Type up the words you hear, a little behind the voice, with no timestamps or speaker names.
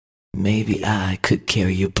Maybe I could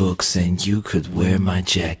carry your books and you could wear my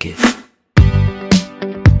jacket.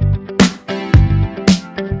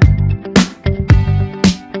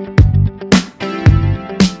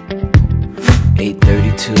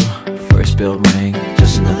 8:32, first bell rang,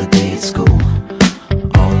 just another day at school.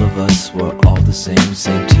 All of us were all the same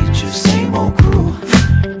teachers, same old crew.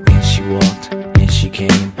 In she walked, in she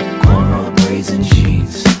came, cornrow braids and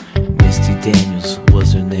jeans. Misty Daniels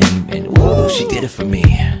was her name, and ooh, she did it for me.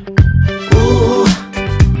 Ooh,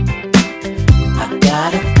 I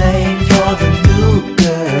got a thing for the new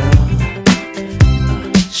girl.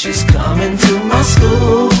 She's coming to my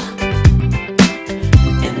school,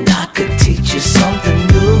 and I could teach you something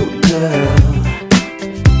new, girl.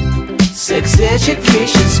 Sex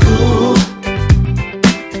education school,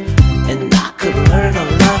 and I could learn a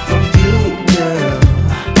lot from you, girl.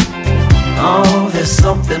 Oh, there's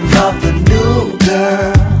something about the new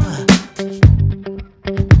girl.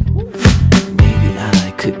 Maybe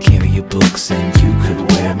I could carry your books and you could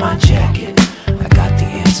wear my jacket. I got the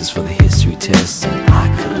answers for the history tests and I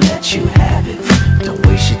could let you have it. Don't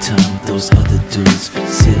waste your time with those other dudes.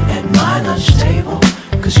 Sit at my lunch table,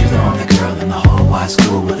 'cause you're the only girl in the whole wide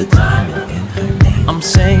school with a diamond in her name. I'm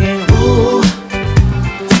saying, ooh,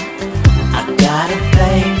 I got a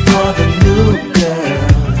thing for the new girl.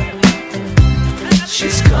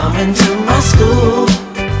 She's coming to my school,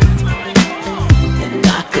 and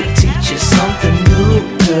I could teach you something new,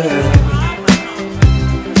 girl.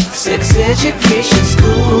 Sex education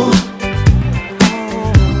school,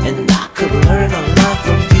 and I could learn a lot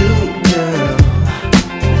from you, girl.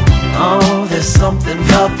 Oh, there's something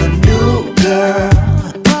about the new girl.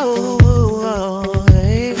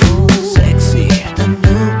 Sexy, the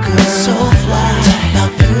new girl, so fly,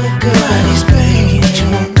 about new girl. Body's pain, what you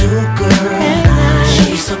want to do, girl?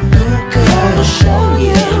 She's a new girl, I'll show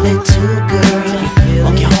you. Feel it too, girl.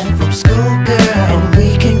 Walk you home from school, girl, and we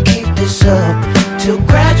can keep this up till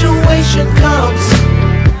graduation comes.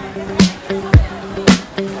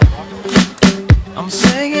 I'm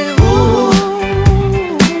singing, ooh,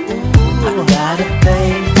 I got a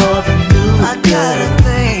thing for the new girl. I got a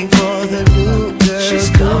thing for the new girl. She's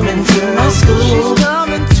coming to my school. She's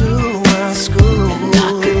coming to my school, and I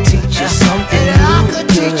could teach you something new. I could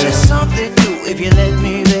teach you something new if you let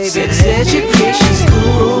me, baby. Sex education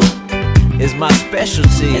school is my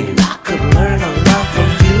specialty, and I could learn a lot from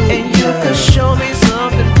you, and you could show me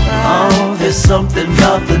something. Oh, there's something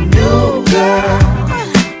about the new girl.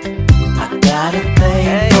 I got a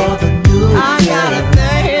thing for the new girl. I got a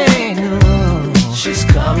thing. She's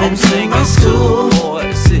coming to my school.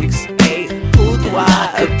 4, 6, 8. Who do I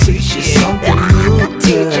could teach you something new, girl.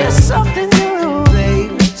 Teach you something new,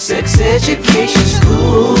 baby. Sex education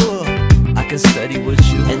school. I can study with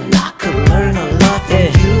you, and I could learn a lot from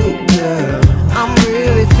you, girl. I'm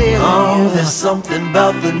really feeling you. There's something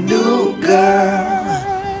about the new girl.